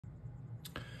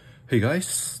Hey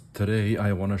guys, today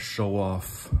I want to show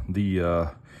off the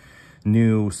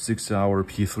new Sauer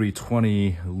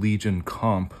P320 Legion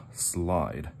Comp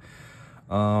slide.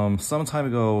 Some time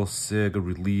ago, SIG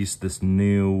released this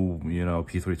new,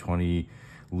 P320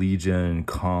 Legion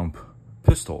Comp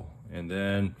pistol. And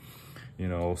then,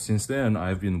 since then,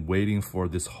 I've been waiting for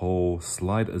this whole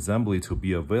slide assembly to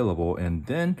be available. And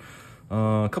then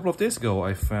a couple of days ago,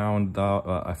 I found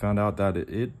out that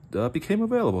it became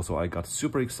available. So I got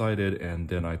super excited, and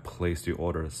then I placed the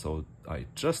order. So I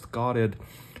just got it,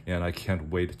 and I can't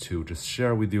wait to just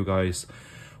share with you guys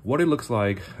what it looks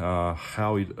like,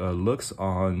 how it looks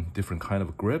on different kind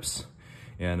of grips,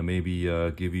 and maybe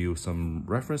give you some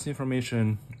reference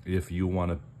information if you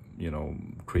want to,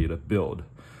 create a build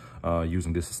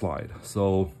using this slide.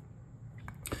 So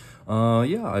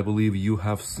yeah, I believe you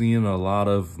have seen a lot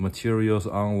of materials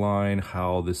online,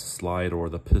 how this slide or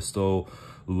the pistol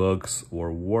looks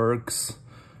or works,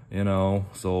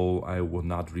 so I will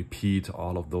not repeat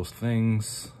all of those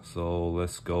things. So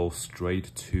let's go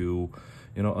straight to,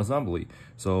 assembly.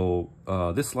 So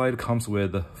this slide comes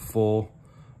with full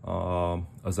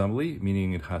assembly,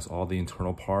 meaning it has all the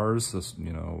internal parts,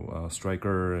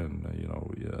 striker and,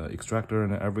 extractor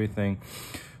and everything.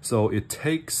 So it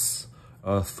takes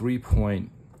a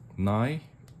 3.9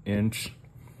 inch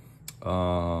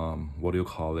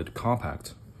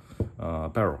compact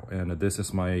barrel, and this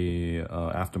is my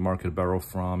aftermarket barrel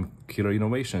from Killer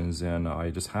Innovations, and I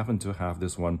just happen to have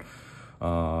this one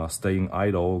staying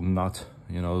idle, not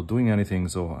doing anything,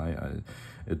 so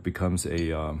it becomes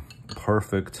a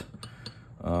perfect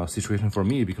situation for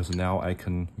me, because now I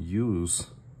can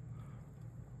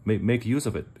make use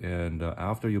of it. And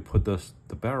after you put the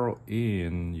barrel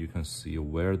in, you can see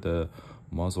where the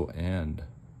muzzle end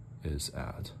is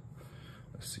at.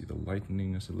 Let's see, the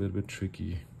lighting is a little bit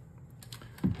tricky.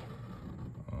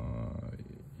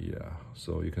 Yeah,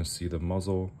 so you can see the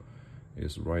muzzle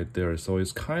is right there. So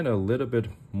it's kind of a little bit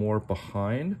more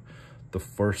behind the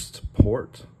first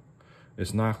port.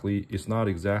 It's not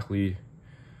exactly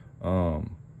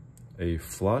a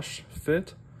flush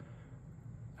fit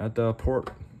at the port,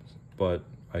 but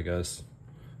I guess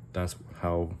that's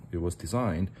how it was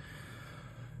designed.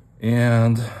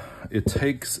 And it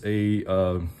takes a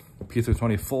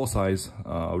P320 full-size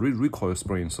recoil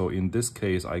spring. So in this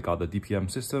case, I got the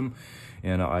DPM system,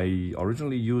 and I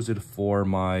originally used it for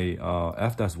my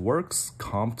FDAS Works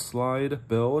comp slide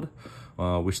build,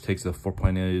 which takes a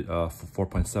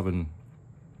 4.7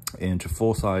 inch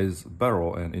full-size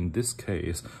barrel. And in this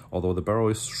case, although the barrel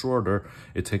is shorter,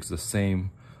 it takes the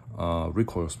same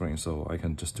recoil spring, so I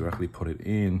can just directly put it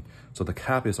in. So the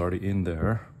cap is already in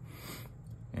there,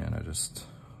 and I just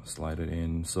slide it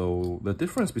in. So the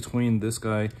difference between this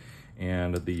guy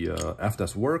and the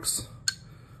FDAS Works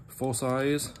full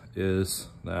size is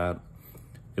that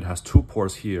it has two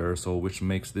ports here, so which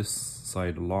makes this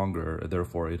side longer.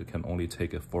 Therefore, it can only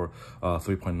take it for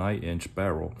 3.9 inch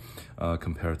barrel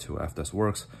compared to FDAS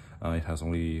Works. It has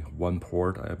only one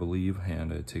port, I believe,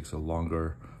 and it takes a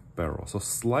longer barrel. So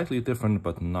slightly different,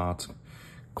 but not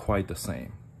quite the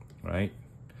same, right?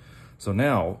 So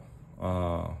now,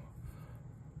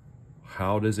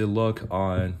 how does it look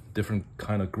on different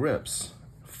kind of grips?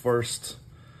 First,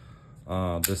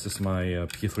 this is my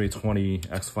P320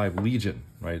 X5 Legion,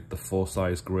 right? The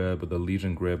full-size grip, the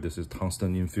Legion grip. This is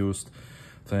tungsten infused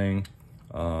thing.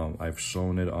 I've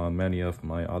shown it on many of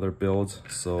my other builds.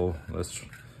 So let's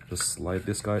just slide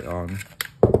this guy on.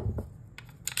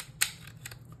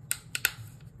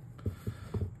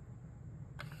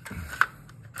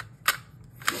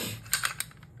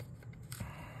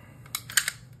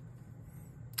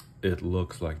 It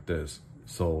looks like this.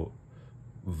 So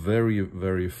very,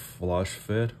 very flush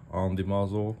fit on the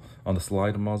muzzle, on the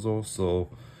slide muzzle. So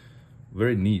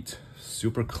very neat,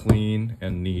 super clean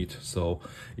and neat. So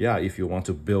yeah, if you want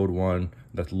to build one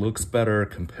that looks better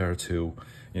compared to,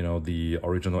 the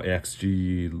original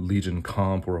AXG Legion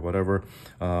Comp or whatever,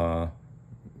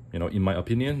 in my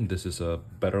opinion, this is a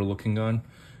better looking gun,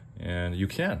 and you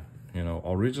can.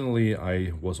 Originally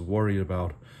I was worried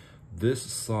about this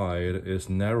side is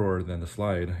narrower than the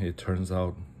slide. It turns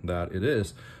out that it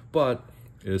is, but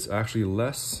it's actually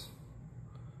less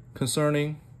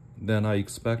concerning than I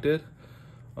expected.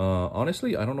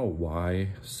 Honestly, I don't know why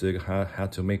SIG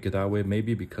had to make it that way.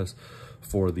 Maybe because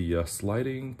for the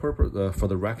sliding purpose, for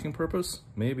the racking purpose,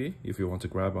 maybe if you want to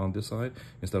grab on this side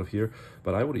instead of here.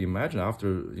 But I would imagine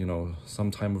after, some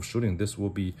time of shooting, this will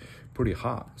be pretty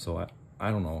hot. So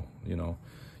I don't know,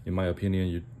 in my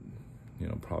opinion,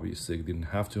 probably SIG didn't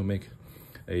have to make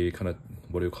a kind of,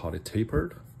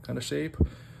 tapered kind of shape,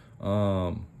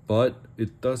 but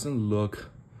it doesn't look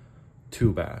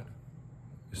too bad.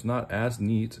 It's not as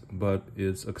neat, but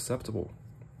it's acceptable,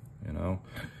 you know.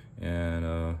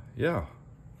 And yeah,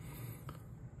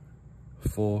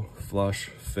 full flush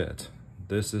fit.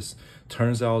 This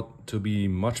turns out to be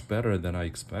much better than I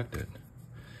expected.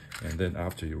 And then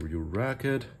after you rack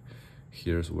it,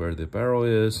 here's where the barrel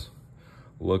is.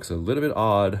 Looks a little bit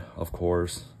odd, of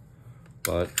course,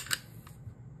 but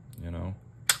you know,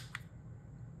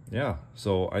 yeah.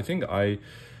 So I think I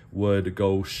would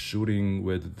go shooting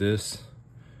with this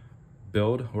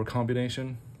build or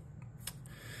combination.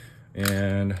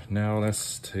 And now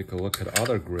let's take a look at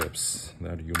other grips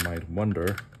that you might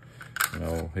wonder, you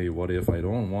know, hey, what if I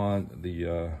don't want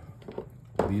the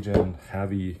Legion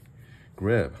heavy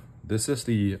grip? This is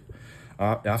the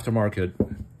aftermarket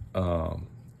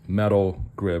metal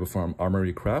grip from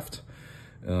Armory Craft.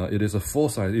 It is a full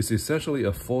size. It's essentially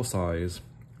a full size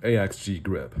AXG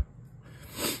grip.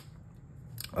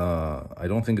 I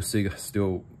don't think SIG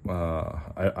still.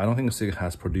 I don't think SIG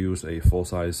has produced a full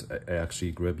size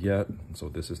AXG grip yet. So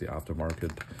this is the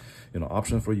aftermarket, you know,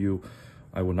 option for you.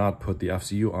 I will not put the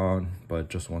FCU on, but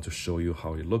just want to show you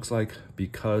how it looks like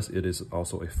because it is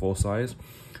also a full size.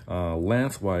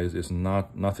 Lengthwise, it's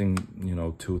nothing, you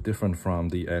know, too different from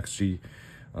the XG.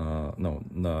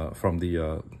 From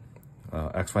the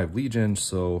X5 Legion.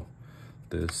 So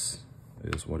this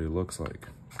is what it looks like.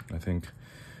 I think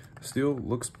still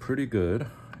looks pretty good,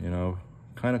 you know,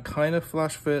 kind of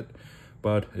flush fit,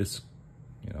 but it's,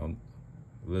 you know,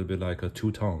 a little bit like a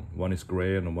two-tone. One is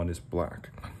gray and one is black.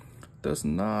 Does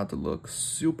not look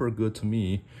super good to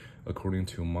me according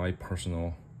to my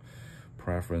personal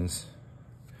preference.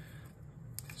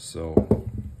 So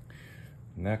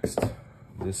next,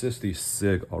 this is the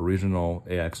SIG original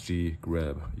AXG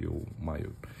grip. You might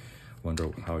wonder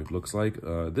how it looks like.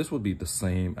 This would be the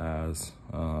same as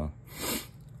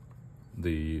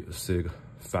the SIG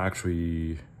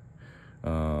factory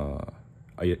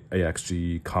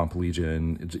AXG Comp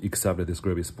Legion, except that this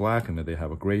grip is black and that they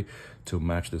have a gray to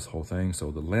match this whole thing.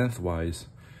 So the lengthwise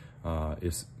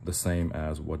is the same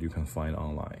as what you can find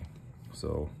online.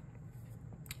 So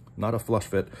not a flush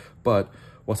fit, but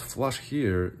what's flush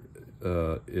here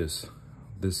is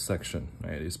this section,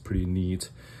 right? It's pretty neat.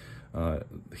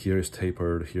 Here is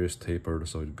tapered, here is tapered,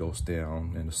 so it goes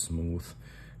down and smooth,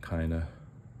 kind of,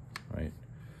 right?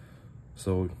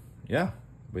 So yeah,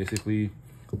 basically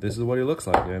this is what it looks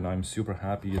like, and I'm super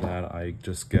happy that I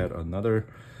just get another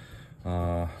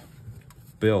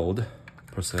build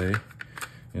per se,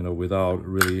 you know, without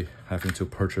really having to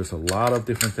purchase a lot of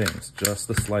different things, just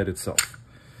the slide itself.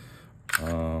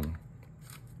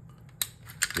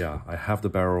 Yeah, I have the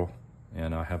barrel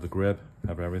and I have the grip,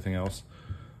 have everything else.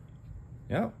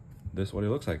 Yeah, this is what it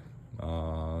looks like.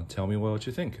 Tell me what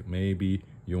you think. Maybe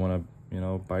you want to, you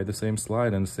know, buy the same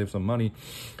slide and save some money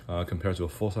compared to a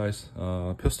full-size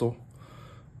pistol.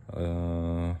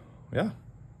 Yeah,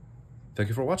 thank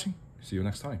you for watching. See you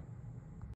next time.